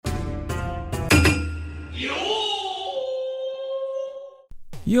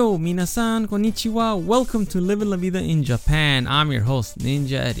Yo, minasan, konnichiwa. Welcome to Living La Vida in Japan. I'm your host,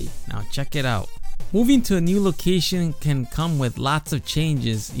 Ninja Eddie. Now check it out. Moving to a new location can come with lots of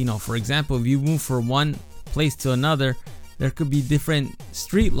changes. For example, if you move from one place to another, there could be different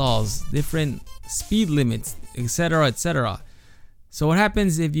street laws, different speed limits, etc., etc. So what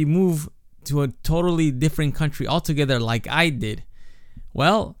happens if you move to a totally different country altogether like I did?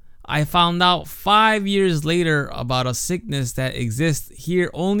 Well, I found out 5 years later about a sickness that exists here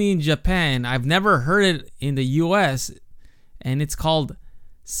only in Japan. I've never heard it in the US, and it's called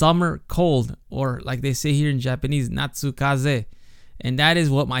summer cold, or like they say here in Japanese, natsukaze. And that is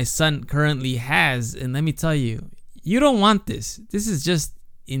what my son currently has. And let me tell you, you don't want this. This is just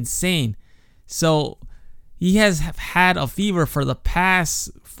insane. So he has had a fever for the past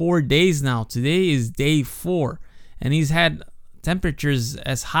 4 days now. Today is day 4, and he's had temperatures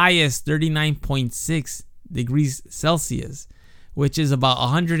as high as 39.6 degrees Celsius, which is about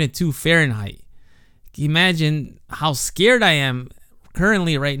 102 Fahrenheit. Can you imagine how scared I am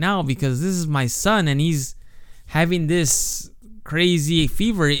currently right now, because this is my son and he's having this crazy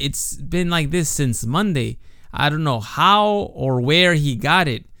fever. It's been like this since Monday. I don't know how or where he got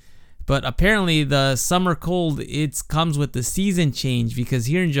it, but apparently the summer cold, it comes with the season change, because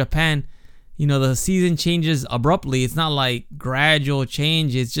here in Japan, the season changes abruptly. It's not like gradual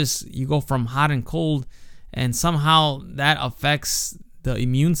change. It's just you go from hot and cold, and somehow that affects the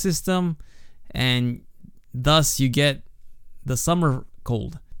immune system, and thus you get the summer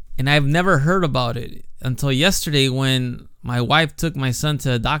cold. And I've never heard about it until yesterday when my wife took my son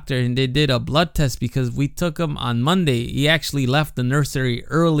to a doctor and they did a blood test, because we took him on Monday. He actually left the nursery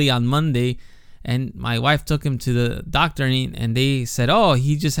early on Monday, and my wife took him to the doctor and they said, oh,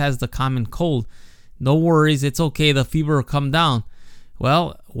 he just has the common cold. No worries, it's okay, the fever will come down.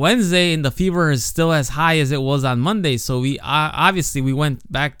 Well, Wednesday, and the fever is still as high as it was on Monday. So we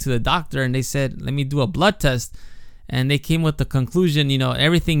went back to the doctor and they said, let me do a blood test. And they came with the conclusion,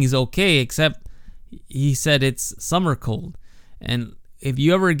 everything is okay, except he said it's summer cold. And if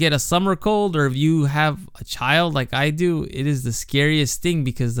you ever get a summer cold, or if you have a child like I do, it is the scariest thing,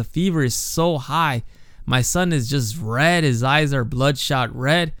 because the fever is so high. My son is just red. His eyes are bloodshot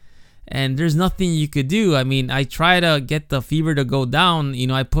red, and there's nothing you could do. I mean, I try to get the fever to go down.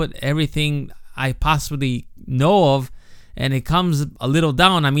 I put everything I possibly know of, and it comes a little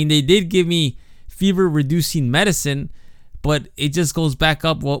down. I mean, they did give me fever reducing medicine, but it just goes back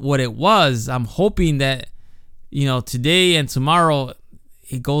up what it was. I'm hoping that, today and tomorrow,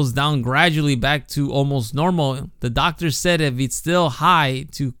 it goes down gradually back to almost normal. The doctor said if it's still high,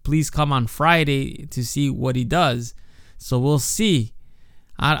 to please come on Friday to see what he does. So we'll see.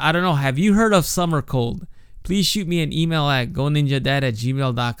 I don't know. Have you heard of summer cold? Please shoot me an email at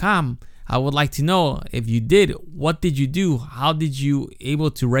goninjadad@gmail.com. I would like to know, if you did, what did you do? How did you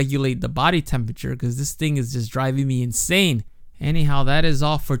able to regulate the body temperature? Because this thing is just driving me insane. Anyhow, that is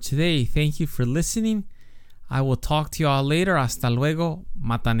all for today. Thank you for listening. I will talk to you all later. Hasta luego.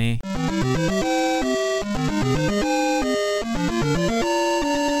 Matane.